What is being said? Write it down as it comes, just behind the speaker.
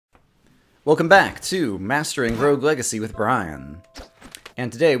Welcome back to Mastering Rogue Legacy with Brian.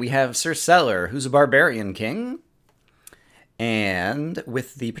 And today we have Sir Seller, who's a barbarian king. And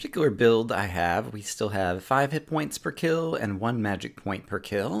with the particular build I have, we still have 5 hit points per kill and 1 magic point per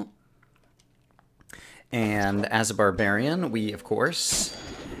kill. And as a barbarian, we, of course,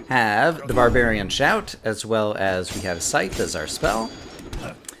 have the Barbarian Shout, as well as we have Sight as our spell.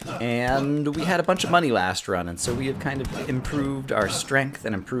 And we had a bunch of money last run, and so we have kind of improved our strength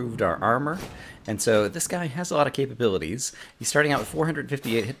and improved our armor. And so this guy has a lot of capabilities. He's starting out with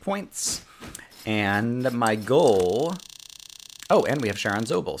 458 hit points, and my goal... Oh, and we have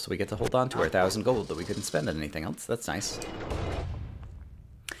Sharon's Obol, so we get to hold on to our 1,000 gold that we couldn't spend on anything else. That's nice.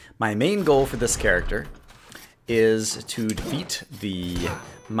 My main goal for this character is to defeat the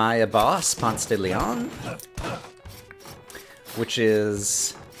Maya boss, Ponce de Leon, which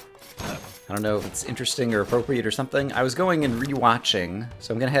is... I don't know if it's interesting or appropriate or something. I was going and rewatching,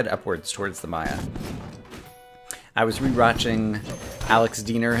 so I'm going to head upwards towards the Maya. I was rewatching Alex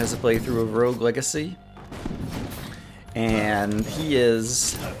Diener has a playthrough of Rogue Legacy, and he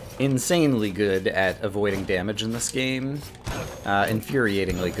is insanely good at avoiding damage in this game.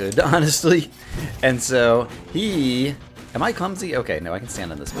 Infuriatingly good, honestly. And so he... Am I clumsy? Okay, no, I can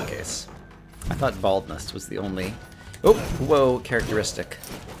stand on this bookcase. I thought baldness was the only... Oh, whoa, characteristic.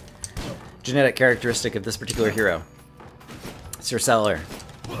 Genetic characteristic of this particular hero. Sir Seller.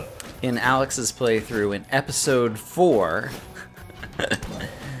 In Alex's playthrough in episode 4...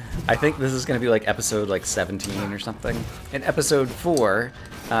 I think this is going to be like episode 17 or something. In episode 4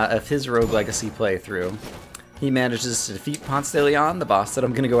 of his Rogue Legacy playthrough, he manages to defeat Ponce de Leon, the boss that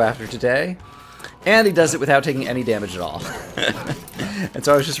I'm going to go after today, and he does it without taking any damage at all. And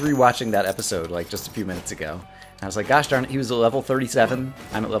so I was just rewatching that episode just a few minutes ago. And I was like, gosh darn it, he was at level 37,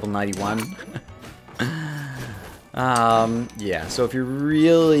 I'm at level 91. Yeah, so if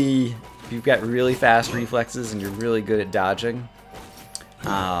you've got really fast reflexes and you're really good at dodging,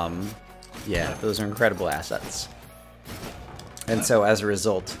 yeah, those are incredible assets. And so as a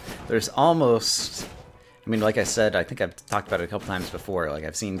result, there's almost, I mean, like I said, I think I've talked about it a couple times before,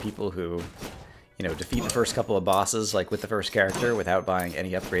 I've seen people who, you know, defeat the first couple of bosses, with the first character without buying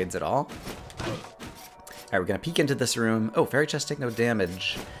any upgrades at all. Alright, we're gonna peek into this room. Oh, fairy chests take no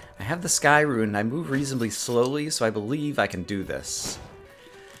damage. I have the sky rune, and I move reasonably slowly, so I believe I can do this.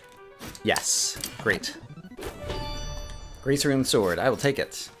 Yes, great. Grace Rune Sword, I will take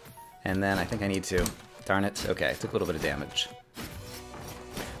it. And then I think I need to. Darn it. Okay, took a little bit of damage.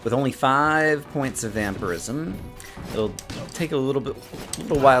 With only 5 points of vampirism, it'll take a little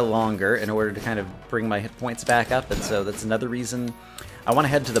while longer in order to kind of bring my hit points back up, and so that's another reason I want to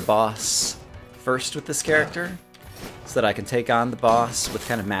head to the boss first with this character, so that I can take on the boss with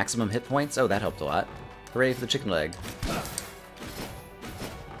kind of maximum hit points. Oh, that helped a lot. Hooray for the chicken leg.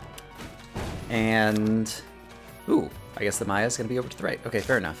 And... ooh. I guess the Maya's going to be over to the right. Okay,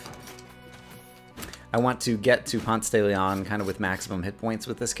 fair enough. I want to get to Ponce de Leon kind of with maximum hit points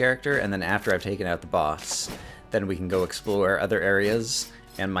with this character, and then after I've taken out the boss, then we can go explore other areas,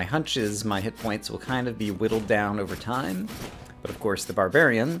 and my hunch is my hit points will kind of be whittled down over time. But of course the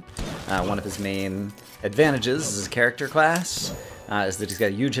Barbarian, one of his main advantages as his character class, is that he's got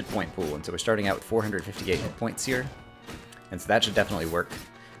a huge hit point pool, and so we're starting out with 458 hit points here, and so that should definitely work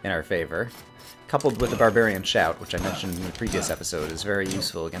in our favor. Coupled with the Barbarian Shout, which I mentioned in the previous episode, is very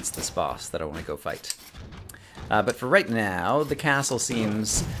useful against this boss that I want to go fight. But for right now, the castle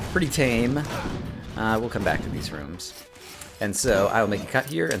seems pretty tame. We'll come back to these rooms. And so I will make a cut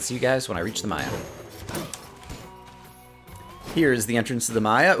here and see you guys when I reach the Maya. Here's the entrance to the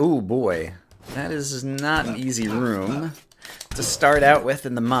Maya. Ooh, boy. That is not an easy room to start out with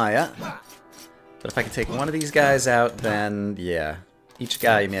in the Maya. But if I can take one of these guys out, then yeah. Each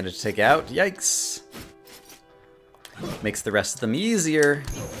guy you manage to take out. Yikes! Makes the rest of them easier,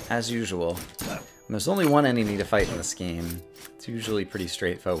 as usual. When there's only one enemy to fight in this game, it's usually pretty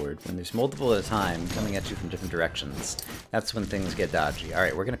straightforward. When there's multiple at a time coming at you from different directions, that's when things get dodgy.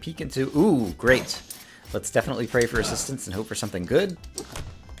 Alright, we're gonna peek into... ooh, great! Let's definitely pray for assistance and hope for something good.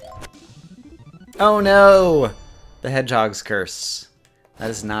 Oh no! The Hedgehog's Curse. That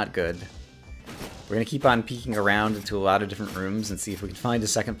is not good. We're going to keep on peeking around into a lot of different rooms and see if we can find a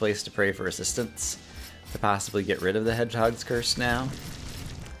second place to pray for assistance to possibly get rid of the Hedgehog's Curse now.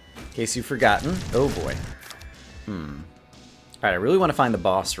 In case you've forgotten. Oh boy. Alright, I really want to find the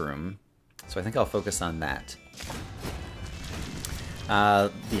boss room, so I think I'll focus on that.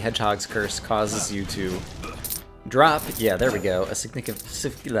 The Hedgehog's Curse causes you to drop, yeah, there we go, a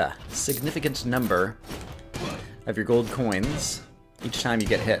significant number of your gold coins each time you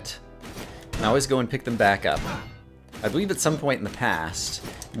get hit. And always go and pick them back up. I believe at some point in the past,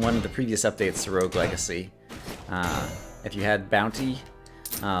 in one of the previous updates to Rogue Legacy, if you had bounty,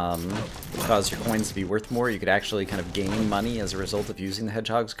 which caused your coins to be worth more, you could actually kind of gain money as a result of using the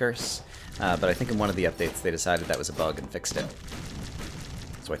Hedgehog's Curse. But I think in one of the updates they decided that was a bug and fixed it.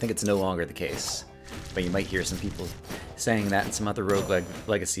 So I think it's no longer the case. But you might hear some people saying that in some other Rogue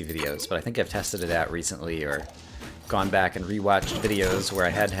Legacy videos, but I think I've tested it out recently or gone back and rewatched videos where I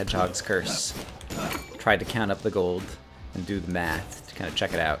had Hedgehog's Curse, tried to count up the gold and do the math to kind of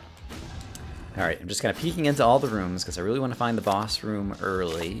check it out. Alright, I'm just kind of peeking into all the rooms because I really want to find the boss room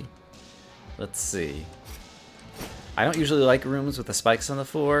early. Let's see. I don't usually like rooms with the spikes on the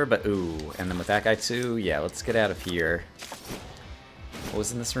floor, but ooh, and then with that guy too, yeah, let's get out of here. What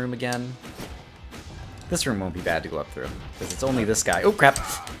was in this room again? This room won't be bad to go up through, because it's only this guy. Oh, crap!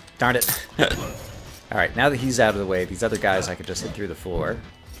 Darn it! Alright, now that he's out of the way, these other guys I could just hit through the floor.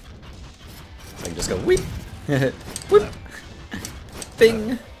 So I can just go, weep! Whoop!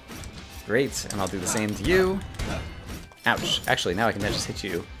 Bing! Great, and I'll do the same to you. Ouch. Actually, now I can just hit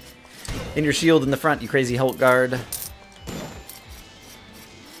you. In your shield in the front, you crazy Hulk guard.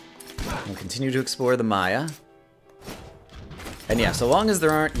 We'll continue to explore the Maya. And yeah, so long as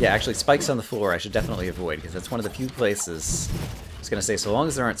there aren't, yeah, actually spikes on the floor I should definitely avoid, because that's one of the few places, I was going to say, so long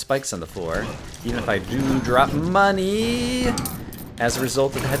as there aren't spikes on the floor, even if I do drop money as a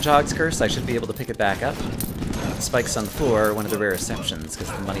result of the Hedgehog's Curse, I should be able to pick it back up. Spikes on the floor are one of the rare exceptions, because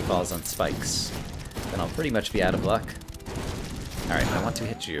the money falls on spikes. Then I'll pretty much be out of luck. Alright, I want to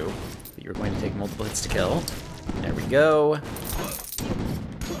hit you, but you're going to take multiple hits to kill. There we go.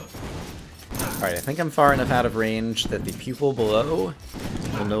 Alright, I think I'm far enough out of range that the pupil below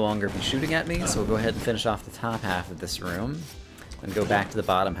will no longer be shooting at me, so we'll go ahead and finish off the top half of this room, and go back to the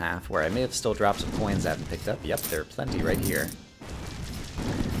bottom half, where I may have still dropped some coins I haven't picked up. Yep, there are plenty right here.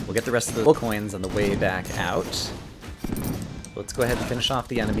 We'll get the rest of the coins on the way back out. Let's go ahead and finish off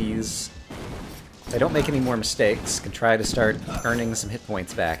the enemies. If I don't make any more mistakes, I can try to start earning some hit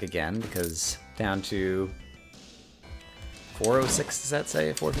points back again, because down to 406, does that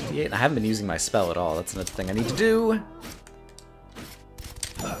say? 458? I haven't been using my spell at all. That's another thing I need to do.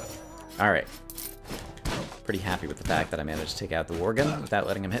 Alright. Pretty happy with the fact that I managed to take out the Worgen without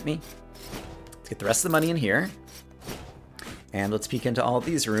letting him hit me. Let's get the rest of the money in here. And let's peek into all of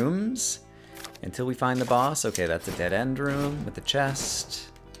these rooms until we find the boss. Okay, that's a dead-end room with the chest.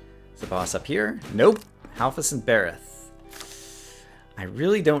 Is the boss up here? Nope. Halphus and Bareth. I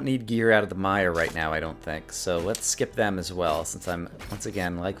really don't need gear out of the Maya right now, I don't think, so let's skip them as well, since I'm, once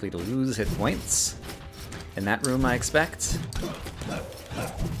again, likely to lose hit points in that room, I expect.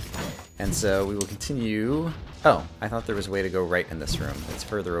 And so we will continue... Oh, I thought there was a way to go right in this room. It's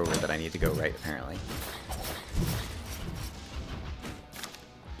further over that I need to go right, apparently.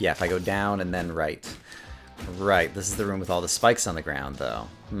 Yeah, if I go down and then right. Right, this is the room with all the spikes on the ground, though.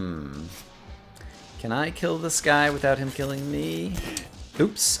 Can I kill this guy without him killing me?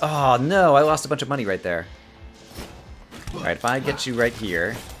 Oops. Oh, no, I lost a bunch of money right there. Alright, if I get you right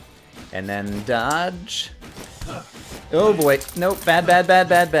here, and then dodge... Oh, boy. Nope, bad, bad, bad,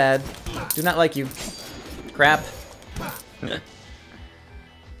 bad, bad. Do not like you. Crap.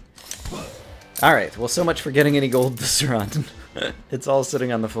 Alright, well, so much for getting any gold this run. It's all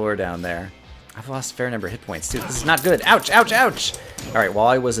sitting on the floor down there. I've lost a fair number of hit points, too. This is not good. Ouch, ouch, ouch! Alright, while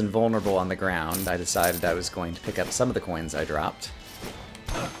I was invulnerable on the ground, I decided I was going to pick up some of the coins I dropped.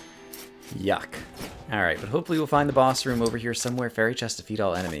 Yuck. Alright, but hopefully we'll find the boss room over here somewhere. Fairy chest to defeat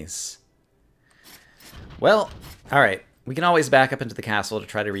all enemies. Well, alright. We can always back up into the castle to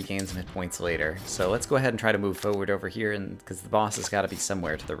try to regain some hit points later. So let's go ahead and try to move forward over here, and because the boss has got to be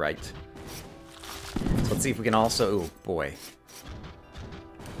somewhere to the right. So let's see if we can also... Oh, boy.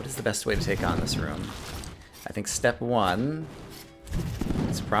 What is the best way to take on this room? I think step one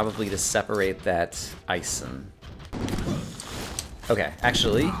is probably to separate that Ison. Okay,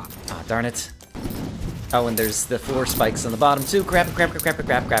 actually... Ah, darn it. Oh, and there's the 4 spikes on the bottom too. Crap, crap, crap, crap,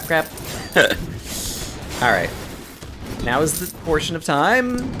 crap, crap, crap. Alright. Now is the portion of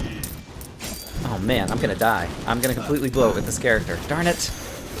time. Oh man, I'm gonna die. I'm gonna completely blow it with this character. Darn it.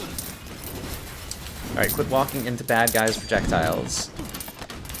 Alright, quit walking into bad guys' projectiles.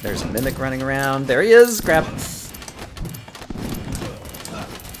 There's a mimic running around. There he is! Crap.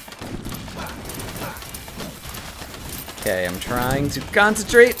 Okay, I'm trying to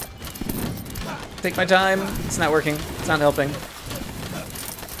concentrate. Take my time. It's not working. It's not helping.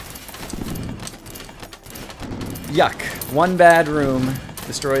 Yuck. One bad room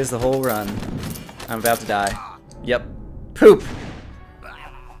destroys the whole run. I'm about to die. Yep. Poop!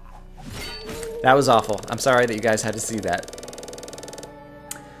 That was awful. I'm sorry that you guys had to see that.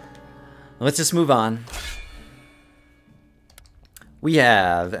 Let's just move on. We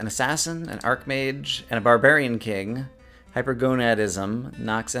have an assassin, an archmage, and a barbarian king. Hypergonadism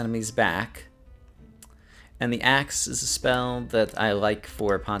knocks enemies back. And the axe is a spell that I like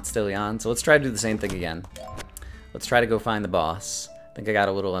for Ponce de Leon, so let's try to do the same thing again. Let's try to go find the boss. I think I got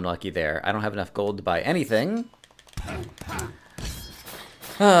a little unlucky there. I don't have enough gold to buy anything.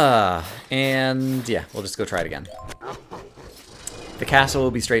 And yeah, we'll just go try it again. The castle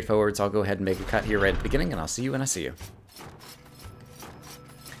will be straightforward, so I'll go ahead and make a cut here right at the beginning, and I'll see you when I see you.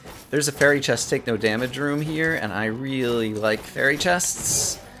 There's a fairy chest take no damage room here, and I really like fairy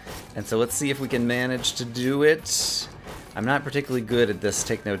chests. And so let's see if we can manage to do it. I'm not particularly good at this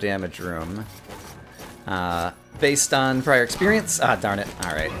take no damage room. Based on prior experience. Ah, darn it.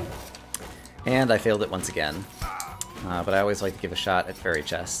 Alright. And I failed it once again. But I always like to give a shot at fairy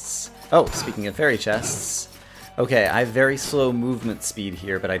chests. Oh, speaking of fairy chests. Okay, I have very slow movement speed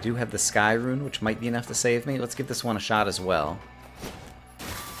here, but I do have the Sky Rune, which might be enough to save me. Let's give this one a shot as well.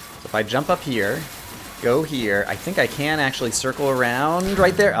 So if I jump up here, go here, I think I can actually circle around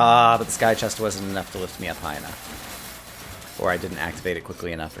right there. Ah, but the Sky Chest wasn't enough to lift me up high enough. Or I didn't activate it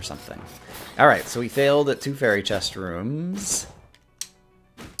quickly enough or something. Alright, so we failed at 2 fairy chest rooms.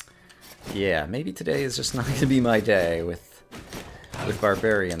 Yeah, maybe today is just not going to be my day with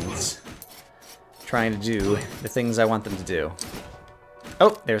barbarians trying to do the things I want them to do.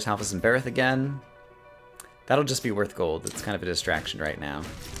 Oh, there's Halphus and Bareth again. That'll just be worth gold. It's kind of a distraction right now.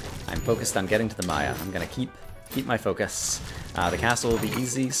 I'm focused on getting to the Maya. I'm going to keep my focus. The castle will be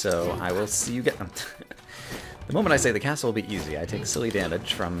easy, so I will see you get them. The moment I say the castle will be easy, I take silly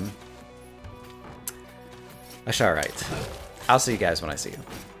damage from a Sharite. I'll see you guys when I see you.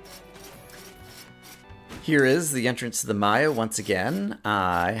 Here is the entrance to the Maya once again.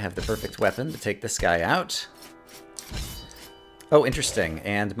 I have the perfect weapon to take this guy out. Oh, interesting.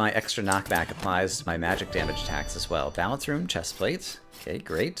 And my extra knockback applies to my magic damage attacks as well. Balance room, chest plate. Okay,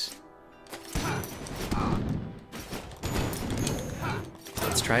 great.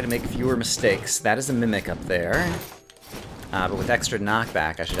 Let's try to make fewer mistakes. That is a mimic up there. But with extra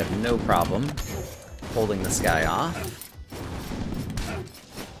knockback, I should have no problem holding this guy off.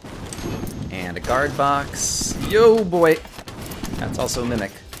 And a guard box. Yo, boy! That's also a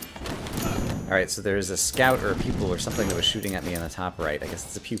mimic. Alright, so there's a scout or a pupil or something that was shooting at me in the top right. I guess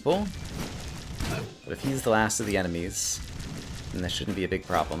it's a pupil. But if he's the last of the enemies, then this shouldn't be a big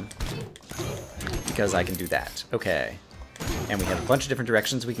problem. Because I can do that. Okay. And we have a bunch of different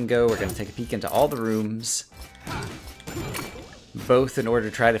directions we can go. We're going to take a peek into all the rooms. Both in order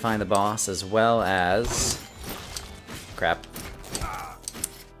to try to find the boss, as well as... Crap.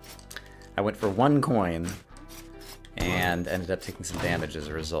 I went for 1 coin, and ended up taking some damage as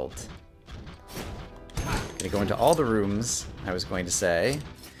a result. Gonna go into all the rooms, I was going to say,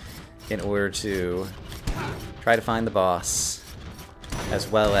 in order to try to find the boss, as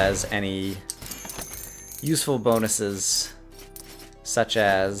well as any useful bonuses, such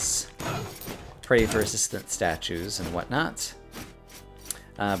as pray for assistant statues and whatnot.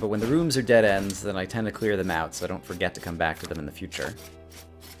 But when the rooms are dead ends, then I tend to clear them out so I don't forget to come back to them in the future.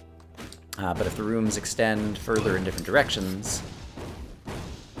 But if the rooms extend further in different directions,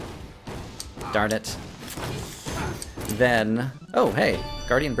 darn it, then, oh hey,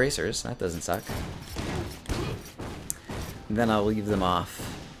 Guardian Bracers, that doesn't suck. Then I'll leave them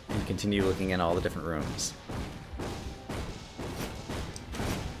off and continue looking in all the different rooms.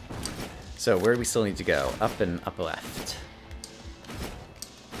 So where do we still need to go? Up and up left.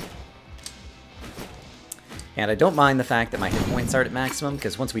 And I don't mind the fact that my hit points are at maximum,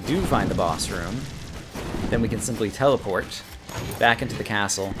 because once we do find the boss room, then we can simply teleport back into the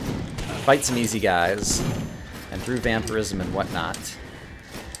castle, fight some easy guys, and through vampirism and whatnot,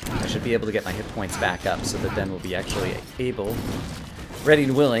 I should be able to get my hit points back up so that then we'll be actually able, ready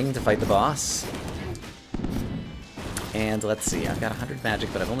and willing, to fight the boss. And let's see, I've got 100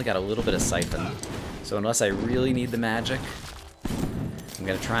 magic, but I've only got a little bit of siphon. So unless I really need the magic, I'm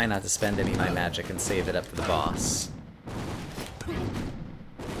going to try not to spend any of my magic and save it up for the boss.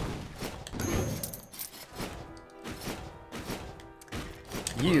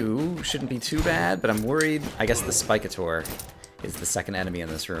 You shouldn't be too bad, but I'm worried. I guess the Spicator is the second enemy in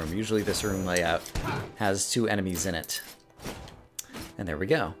this room. Usually this room layout has 2 enemies in it. And there we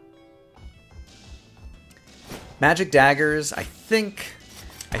go. Magic daggers, I think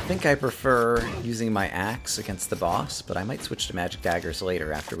I prefer using my axe against the boss, but I might switch to magic daggers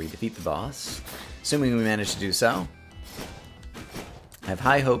later after we defeat the boss, assuming we manage to do so. I have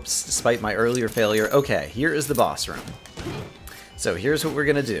high hopes despite my earlier failure. Okay, here is the boss room. So here's what we're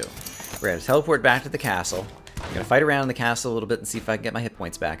going to do. We're going to teleport back to the castle. I'm going to fight around in the castle a little bit and see if I can get my hit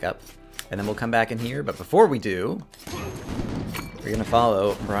points back up. And then we'll come back in here, but before we do, We're going to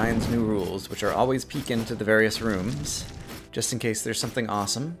follow Brian's new rules, which are always peek into the various rooms, just in case there's something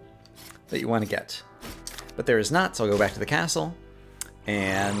awesome that you want to get. But there is not, so I'll go back to the castle.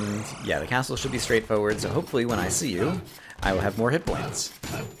 And yeah, the castle should be straightforward, so hopefully when I see you, I will have more hit points.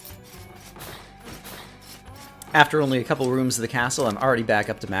 After only a couple rooms of the castle, I'm already back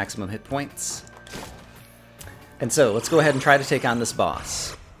up to maximum hit points. And so, let's go ahead and try to take on this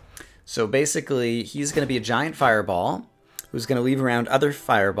boss. So basically, he's going to be a giant fireball, who's going to leave around other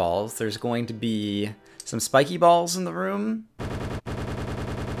fireballs. There's going to be some spiky balls in the room.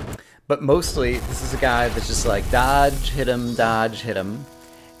 But mostly, this is a guy that's just like, dodge, hit him,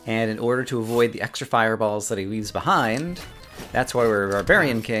 and in order to avoid the extra fireballs that he leaves behind, that's why we're a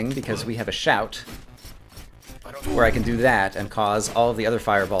Barbarian King, because we have a shout, where I can do that and cause all of the other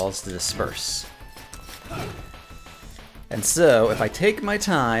fireballs to disperse. And so, if I take my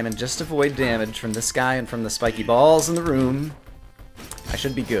time and just avoid damage from this guy and from the spiky balls in the room, I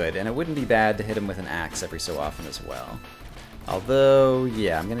should be good, and it wouldn't be bad to hit him with an axe every so often as well. Although,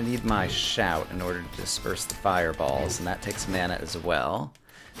 yeah, I'm going to need my shout in order to disperse the fireballs, and that takes mana as well.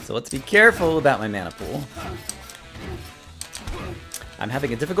 So let's be careful about my mana pool. I'm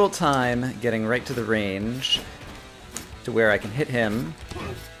having a difficult time getting right to the range to where I can hit him,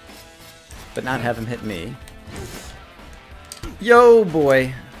 but not have him hit me. Yo,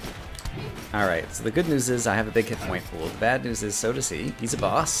 boy! Alright, so the good news is I have a big hit point pool. The bad news is so does he. He's a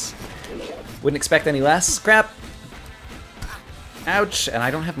boss. Wouldn't expect any less. Crap! Ouch! And I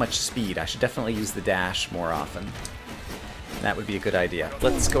don't have much speed. I should definitely use the dash more often. That would be a good idea.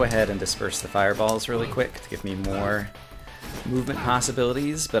 Let's go ahead and disperse the fireballs really quick to give me more movement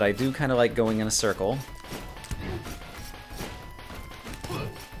possibilities, but I do kind of like going in a circle.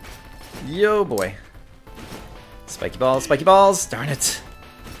 Yo, boy. Spiky balls, darn it.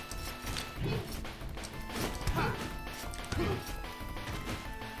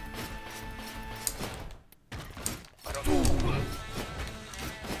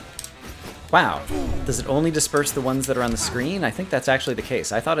 Wow, does it only disperse the ones that are on the screen? I think that's actually the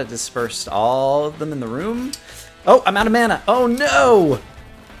case. I thought it dispersed all of them in the room. Oh, I'm out of mana. Oh no!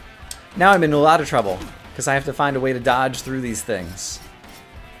 Now I'm in a lot of trouble, because I have to find a way to dodge through these things.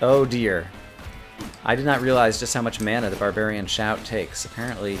 Oh dear. I did not realize just how much mana the Barbarian Shout takes.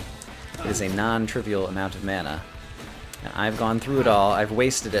 Apparently, it is a non-trivial amount of mana. And I've gone through it all. I've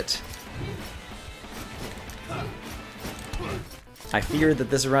wasted it. I fear that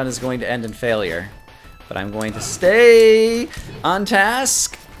this run is going to end in failure, but I'm going to stay on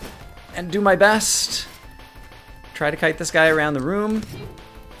task and do my best. Try to kite this guy around the room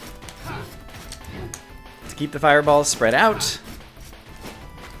to keep the fireballs spread out.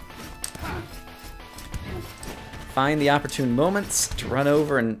 Find the opportune moments to run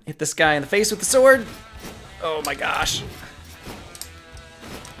over and hit this guy in the face with the sword. Oh my gosh.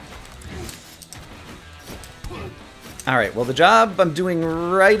 Alright, well the job I'm doing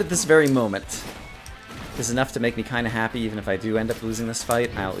right at this very moment is enough to make me kind of happy. Even if I do end up losing this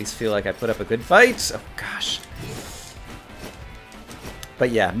fight, I'll at least feel like I put up a good fight. Oh gosh. But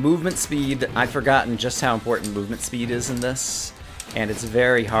yeah, movement speed, I've forgotten just how important movement speed is in this, and it's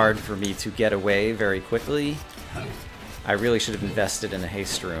very hard for me to get away very quickly. I really should have invested in a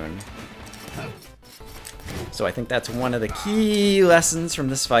haste rune. So I think that's one of the key lessons from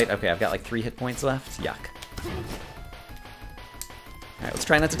this fight. Okay, I've got like 3 hit points left. Yuck. Alright, let's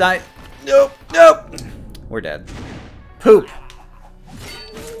try not to die. Nope, nope! We're dead. Poop!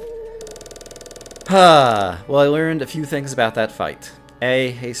 Well, I learned a few things about that fight.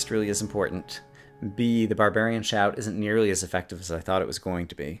 A, haste really is important. B, the Barbarian Shout isn't nearly as effective as I thought it was going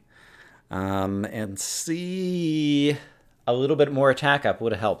to be. And C, a little bit more attack up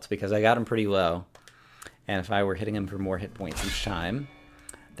would have helped because I got him pretty low. And if I were hitting him for more hit points each time,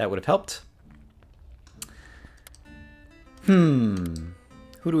 that would have helped. Who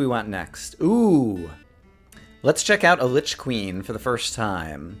do we want next? Ooh! Let's check out a Lich Queen for the first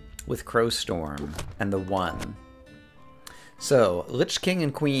time with Crowstorm and the 1. So, Lich King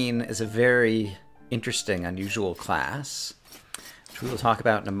and Queen is a very interesting, unusual class, which we will talk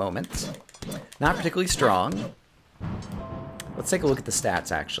about in a moment. Not particularly strong. Let's take a look at the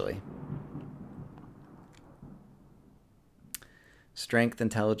stats, actually. Strength,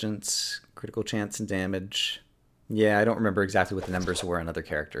 intelligence, critical chance, and damage. Yeah, I don't remember exactly what the numbers were on other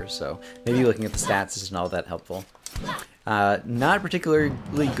characters, so maybe looking at the stats isn't all that helpful. Not particularly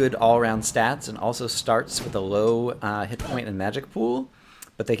good all-around stats, and also starts with a low hit point and magic pool,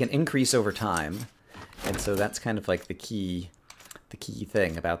 but they can increase over time, and so that's kind of like the key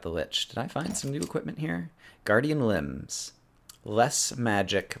thing about the Lich. Did I find some new equipment here? Guardian Limbs. Less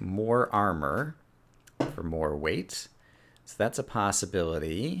magic, more armor for more weight. So that's a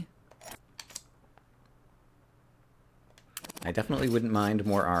possibility. I definitely wouldn't mind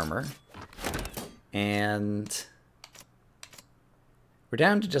more armor. And we're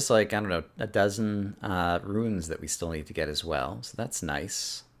down to just like, I don't know, a dozen runes that we still need to get as well. So that's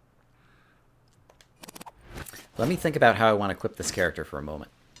nice. Let me think about how I want to equip this character for a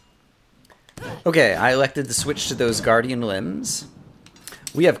moment. Okay, I elected to switch to those guardian limbs.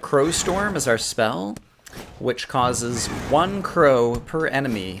 We have Crow Storm as our spell, which causes 1 crow per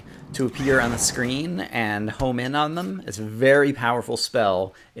enemy to appear on the screen and home in on them. It's a very powerful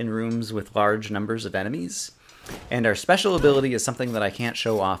spell in rooms with large numbers of enemies. And our special ability is something that I can't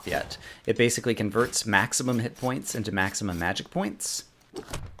show off yet. It basically converts maximum hit points into maximum magic points.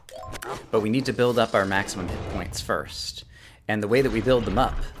 But we need to build up our maximum hit points first. And the way that we build them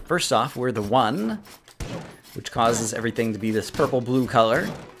up, first off, we're the 1, which causes everything to be this purple-blue color.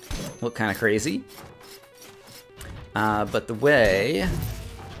 Look kind of crazy. But the way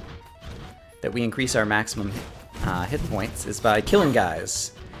that we increase our maximum hit points is by killing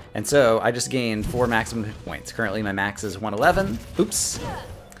guys. And so I just gained 4 maximum hit points. Currently my max is 111. Oops.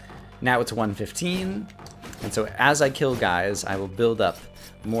 Now it's 115. And so as I kill guys, I will build up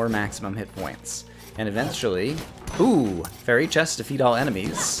more maximum hit points. And eventually, ooh, Fairy Chest, defeat all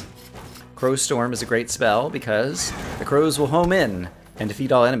enemies. Crow Storm is a great spell because the crows will home in and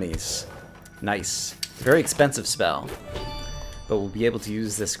defeat all enemies. Nice. Very expensive spell. But we'll be able to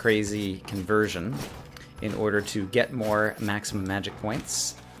use this crazy conversion in order to get more maximum magic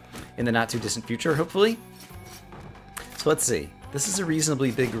points in the not-too-distant future, hopefully. So let's see. This is a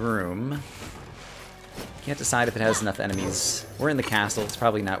reasonably big room. Can't decide if it has enough enemies. We're in the castle. It's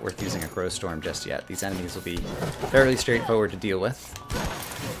probably not worth using a Crow Storm just yet. These enemies will be fairly straightforward to deal with.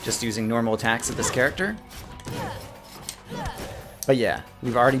 Just using normal attacks of this character. But yeah,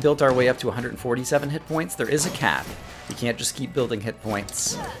 we've already built our way up to 147 hit points. There is a cap. You can't just keep building hit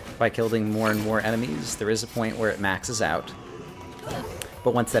points by killing more and more enemies. There is a point where it maxes out.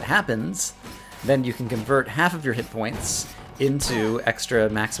 But once that happens, then you can convert half of your hit points into extra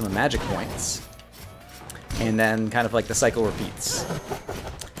maximum magic points. And then kind of like the cycle repeats.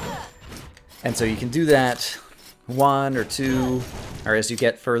 And so you can do that 1 or 2, or as you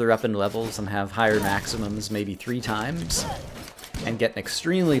get further up in levels and have higher maximums, maybe 3 times, and get an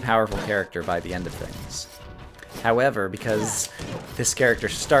extremely powerful character by the end of things. However, because this character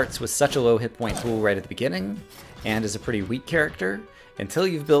starts with such a low hit point pool right at the beginning, and is a pretty weak character, until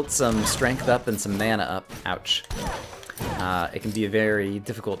you've built some strength up and some mana up, ouch, it can be a very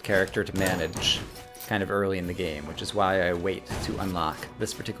difficult character to manage kind of early in the game, which is why I wait to unlock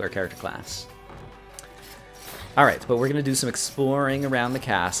this particular character class. Alright, but we're going to do some exploring around the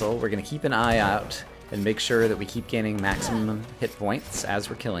castle. We're going to keep an eye out and make sure that we keep gaining maximum hit points as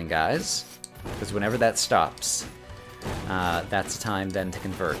we're killing guys. Because whenever that stops, that's time then to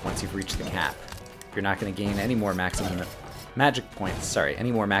convert once you've reached the cap. If you're not going to gain any more maximum magic points, sorry,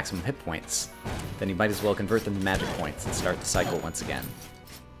 any more maximum hit points, then you might as well convert them to magic points and start the cycle once again.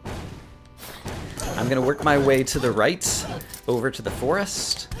 I'm going to work my way to the right over to the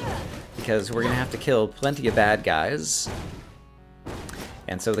forest, because we're going to have to kill plenty of bad guys.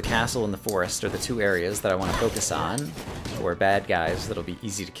 And so the castle and the forest are the 2 areas that I want to focus on for bad guys that'll be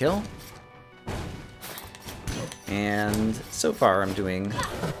easy to kill. And so far I'm doing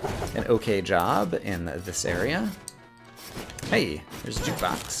an okay job in this area. Hey, there's a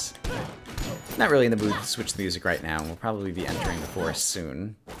jukebox. Not really in the mood to switch the music right now. We'll probably be entering the forest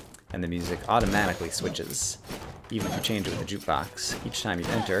soon. And the music automatically switches, even if you change it with the jukebox, each time you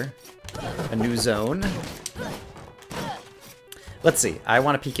enter a new zone. Let's see, I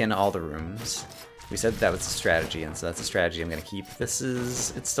want to peek in all the rooms. We said that was a strategy, and so that's a strategy I'm going to keep. This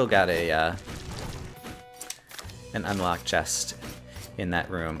is, it's still got a an unlocked chest in that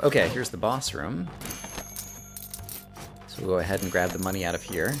room. Okay, here's the boss room. So we'll go ahead and grab the money out of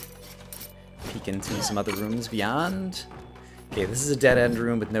here. Peek into some other rooms beyond. Okay, this is a dead-end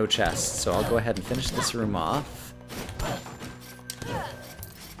room with no chests, so I'll go ahead and finish this room off.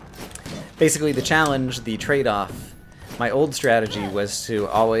 Basically, the challenge, the trade-off, my old strategy was to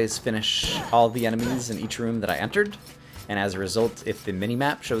always finish all the enemies in each room that I entered, and as a result, if the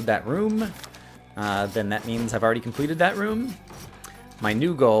minimap showed that room, then that means I've already completed that room. My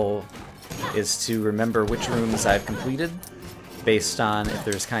new goal is to remember which rooms I've completed, based on if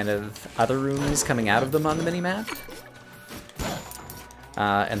there's kind of other rooms coming out of them on the minimap.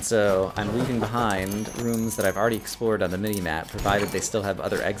 And so I'm leaving behind rooms that I've already explored on the minimap, provided they still have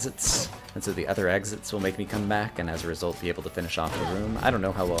other exits. And so the other exits will make me come back, and as a result be able to finish off the room. I don't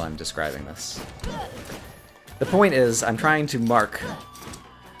know how well I'm describing this. The point is, I'm trying to mark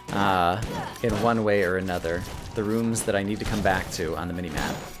in one way or another, the rooms that I need to come back to on the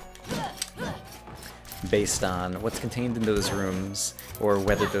minimap, based on what's contained in those rooms, or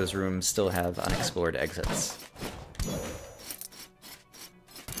whether those rooms still have unexplored exits.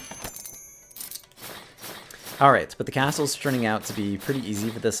 Alright, but the castle's turning out to be pretty easy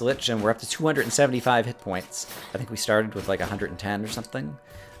for this Lich, and we're up to 275 hit points. I think we started with like 110 or something,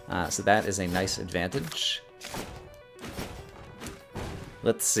 so that is a nice advantage.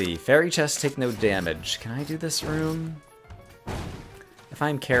 Let's see, fairy chests take no damage. Can I do this room? If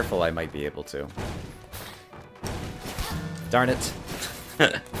I'm careful, I might be able to. Darn it.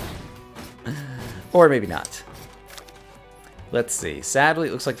 Or maybe not. Let's see. Sadly,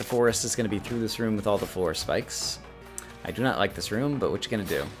 it looks like the forest is going to be through this room with all the floor spikes. I do not like this room, but what you going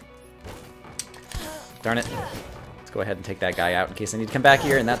to do? Darn it. Let's go ahead and take that guy out in case I need to come back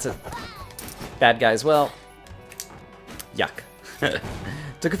here, and that's a bad guy as well. Yuck.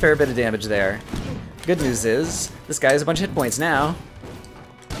 Took a fair bit of damage there. Good news is, this guy has a bunch of hit points now.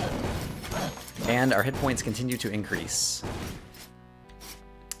 And our hit points continue to increase.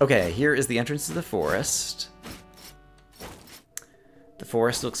 Okay, here is the entrance to the forest. The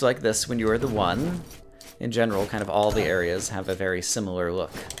forest looks like this when you are the one. In general, kind of all the areas have a very similar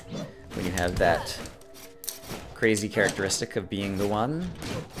look. When you have that crazy characteristic of being the one.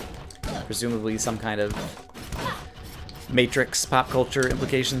 Presumably some kind of Matrix pop culture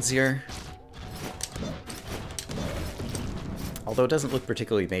implications here. Although it doesn't look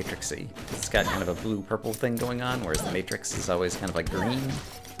particularly Matrixy. It's got kind of a blue-purple thing going on, whereas the Matrix is always kind of like green.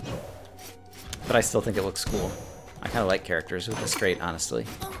 But I still think it looks cool. I kind of like characters with this trait, honestly.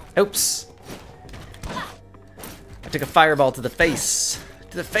 Oops! I took a fireball to the face!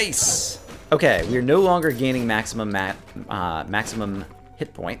 To the face! Okay, we are no longer gaining maximum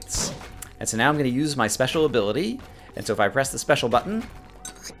hit points. And so now I'm going to use my special ability. And so if I press the special button,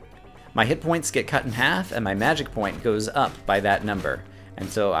 my hit points get cut in half, and my magic point goes up by that number. And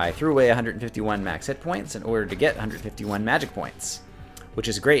so I threw away 151 max hit points in order to get 151 magic points. Which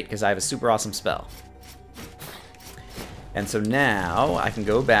is great, because I have a super awesome spell. And so now I can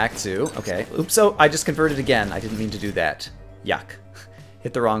go back to... Okay, oops, so I just converted again. I didn't mean to do that. Yuck.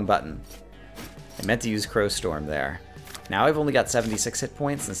 Hit the wrong button. I meant to use Crow Storm there. Now I've only got 76 hit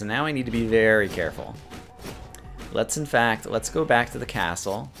points, and so now I need to be very careful. Let's go back to the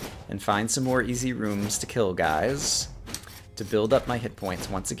castle and find some more easy rooms to kill guys to build up my hit points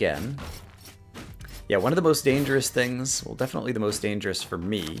once again. Yeah, one of the most dangerous things, well, definitely the most dangerous for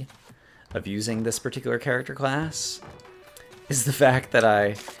me, of using this particular character class is the fact that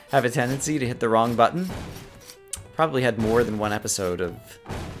I have a tendency to hit the wrong button. Probably had more than one episode of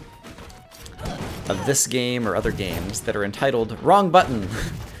this game or other games that are entitled Wrong Button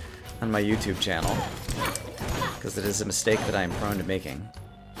on my YouTube channel. Because it is a mistake that I am prone to making.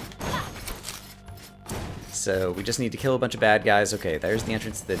 So we just need to kill a bunch of bad guys. Okay, there's the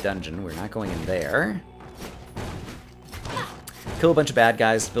entrance to the dungeon. We're not going in there. Kill a bunch of bad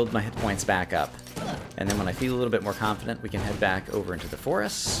guys, build my hit points back up. And then when I feel a little bit more confident, we can head back over into the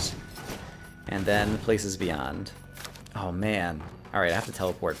forest. And then places beyond. Oh man. Alright, I have to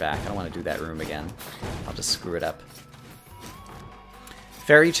teleport back. I don't want to do that room again. I'll just screw it up.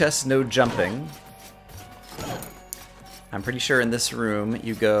 Fairy chest, no jumping. I'm pretty sure in this room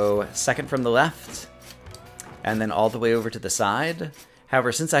you go second from the left, and then all the way over to the side.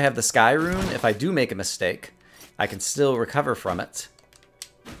 However, since I have the Sky Rune, if I do make a mistake, I can still recover from it.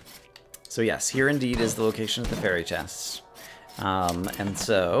 So yes, here indeed is the location of the fairy chests. And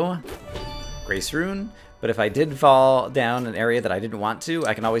so, Grace Rune, but if I did fall down an area that I didn't want to,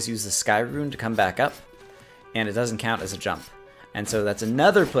 I can always use the Sky Rune to come back up, and it doesn't count as a jump. And so that's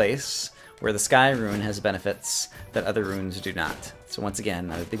another place where the Sky Rune has benefits that other runes do not. So once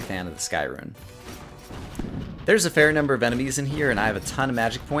again, I'm a big fan of the Sky Rune. There's a fair number of enemies in here, and I have a ton of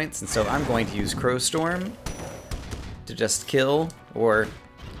magic points, and so I'm going to use Crow Storm to just kill, or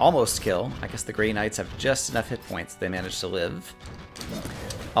almost kill. I guess the Grey Knights have just enough hit points they manage to live.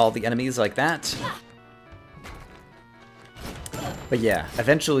 All the enemies like that. But yeah,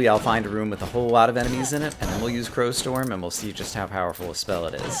 eventually I'll find a room with a whole lot of enemies in it, and then we'll use Crow Storm, and we'll see just how powerful a spell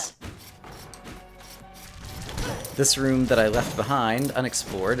it is. This room that I left behind,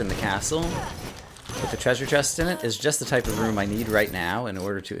 unexplored in the castle, with the treasure chest in it, is just the type of room I need right now in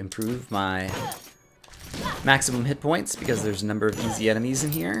order to improve my maximum hit points, because there's a number of easy enemies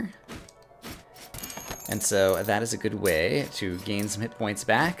in here. And so that is a good way to gain some hit points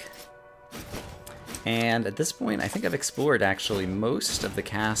back. And at this point, I think I've explored actually most of the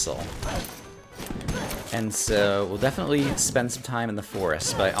castle. And so we'll definitely spend some time in the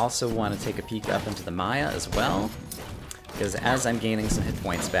forest, but I also want to take a peek up into the Maya as well. because as I'm gaining some hit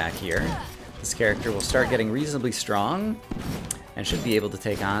points back here, this character will start getting reasonably strong and should be able to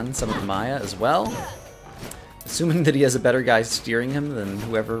take on some of the Maya as well. Assuming that he has a better guy steering him than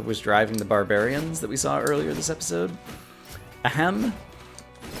whoever was driving the barbarians that we saw earlier this episode. Ahem.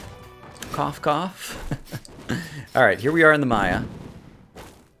 Cough, cough. Alright, here we are in the Maya.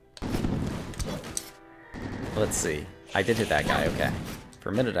 Let's see. I did hit that guy, okay. For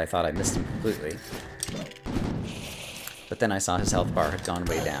a minute I thought I missed him completely. But then I saw his health bar had gone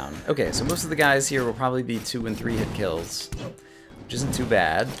way down. Okay, so most of the guys here will probably be 2 and 3 hit kills, which isn't too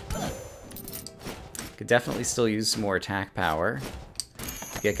bad. Could definitely still use some more attack power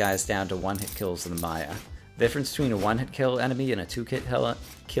to get guys down to 1-hit kills in the Maya. The difference between a 1-hit kill enemy and a 2-hit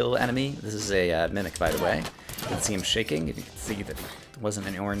kill enemy, this is a mimic by the way. You can see him shaking, and you can see that there wasn't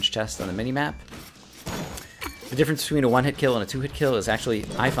an orange chest on the minimap. The difference between a 1-hit kill and a 2-hit kill is actually,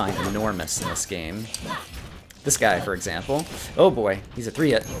 I find, enormous in this game. This guy, for example. Oh boy, he's a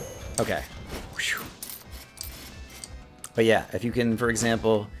 3-hit. Okay. Whew. But yeah, if you can, for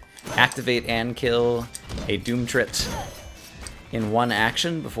example, activate and kill a Doomtrit in one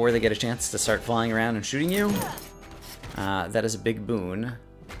action before they get a chance to start flying around and shooting you, that is a big boon.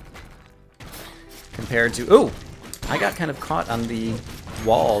 Compared to... Oh! I got kind of caught on the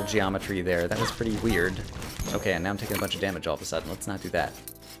wall geometry there. That was pretty weird. Okay, and now I'm taking a bunch of damage all of a sudden. Let's not do that.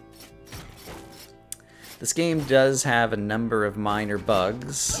 This game does have a number of minor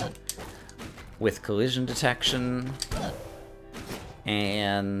bugs with collision detection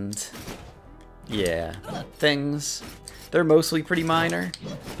and, yeah, things. They're mostly pretty minor,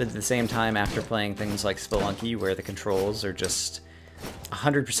 but at the same time, after playing things like Spelunky, where the controls are just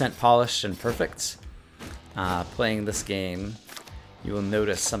 100% polished and perfect, playing this game, you will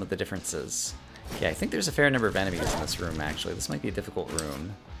notice some of the differences. Yeah, I think there's a fair number of enemies in this room, actually. This might be a difficult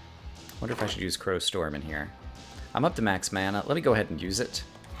room. Wonder if I should use Crow Storm in here. I'm up to max mana. Let me go ahead and use it.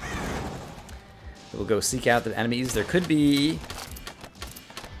 We'll go seek out the enemies. There could be...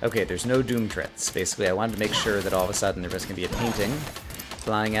 Okay, there's no Doomtrits. Basically, I wanted to make sure that all of a sudden there was going to be a painting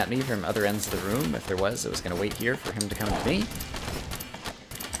flying at me from other ends of the room. If there was, it was going to wait here for him to come to me.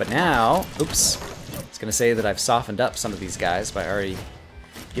 But now... Oops. I was going to say that I've softened up some of these guys by already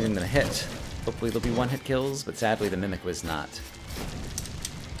giving them a hit. Hopefully there'll be 1-hit kills, but sadly the Mimic was not.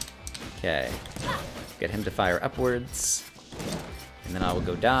 Okay. Get him to fire upwards. And then I will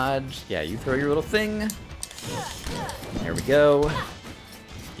go dodge. Yeah, you throw your little thing. There we go.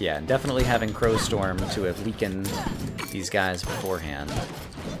 Yeah, and definitely having Crow Storm to have weakened these guys beforehand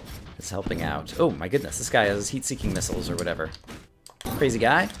is helping out. Oh my goodness, this guy has heat-seeking missiles or whatever. Crazy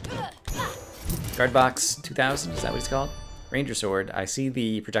guy. Guard Box 2000, is that what he's called? Ranger Sword. I see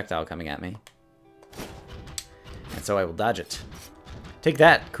the projectile coming at me. And so I will dodge it. Take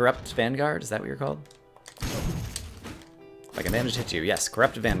that, Corrupt Vanguard, is that what you're called? If I can manage to hit you. Yes,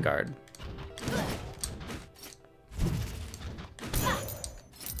 Corrupt Vanguard.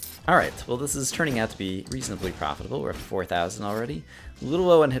 Alright, well this is turning out to be reasonably profitable. We're up to 4,000 already. A little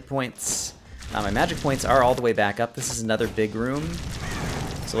low on hit points. My magic points are all the way back up. This is another big room.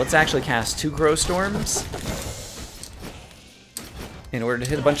 So let's actually cast 2 Crow Storms in order to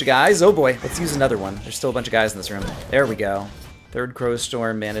hit a bunch of guys. Oh boy, let's use another one. There's still a bunch of guys in this room. There we go. 3rd Crow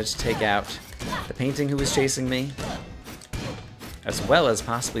Storm managed to take out the painting who was chasing me, as well as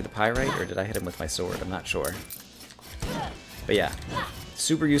possibly the Pyrite, or did I hit him with my sword? I'm not sure. But yeah,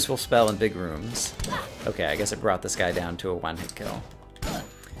 super useful spell in big rooms. Okay, I guess it brought this guy down to a 1-hit kill.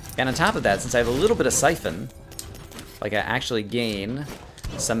 And on top of that, since I have a little bit of Siphon, like I actually gain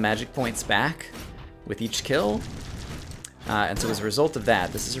some magic points back with each kill. And so as a result of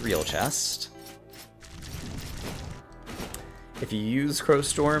that, this is a real chest. If you use Crow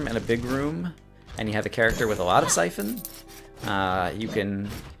Storm in a big room, and you have a character with a lot of Siphon, you can,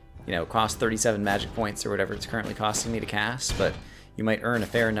 you know, cost 37 magic points or whatever it's currently costing me to cast, but you might earn a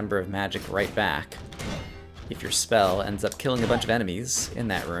fair number of magic right back if your spell ends up killing a bunch of enemies in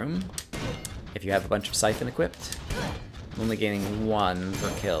that room. If you have a bunch of Siphon equipped, I'm only gaining 1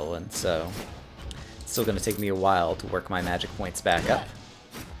 per kill, and so it's still going to take me a while to work my magic points back up.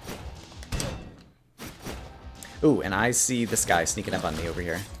 Ooh, and I see this guy sneaking up on me over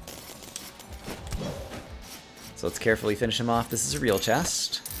here. So let's carefully finish him off. This is a real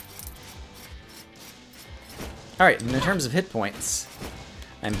chest. Alright, and in terms of hit points,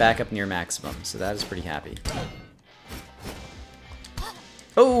 I'm back up near maximum, so that is pretty happy.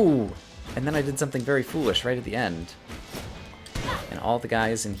 Oh! And then I did something very foolish right at the end. And all the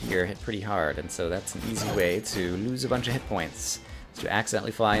guys in here hit pretty hard, and so that's an easy way to lose a bunch of hit points, is to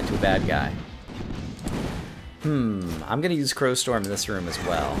accidentally fly into a bad guy. I'm gonna use Crow Storm in this room as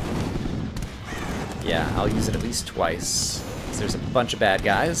well. Yeah, I'll use it at least twice. So there's a bunch of bad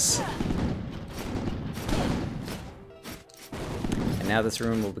guys. And now this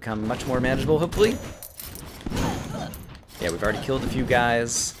room will become much more manageable, hopefully. Yeah, we've already killed a few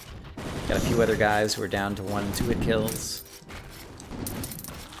guys. Got a few other guys who are down to 1 and 2 hit kills.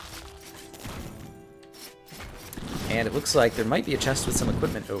 And it looks like there might be a chest with some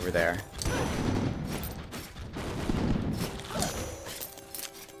equipment over there.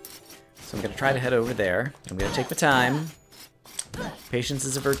 So I'm going to try to head over there. I'm going to take my time. Patience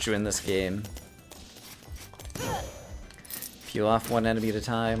is a virtue in this game. Peel off one enemy at a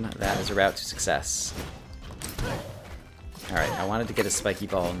time. That is a route to success. Alright, I wanted to get a spiky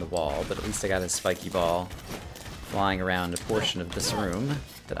ball in the wall, but at least I got a spiky ball flying around a portion of this room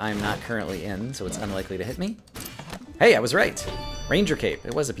that I'm not currently in, so it's unlikely to hit me. Hey, I was right! Ranger Cape.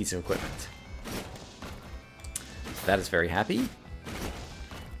 It was a piece of equipment. That is very happy.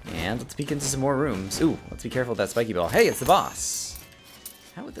 And let's peek into some more rooms. Ooh, let's be careful with that spiky ball. Hey, it's the boss!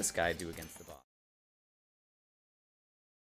 How would this guy do against the boss?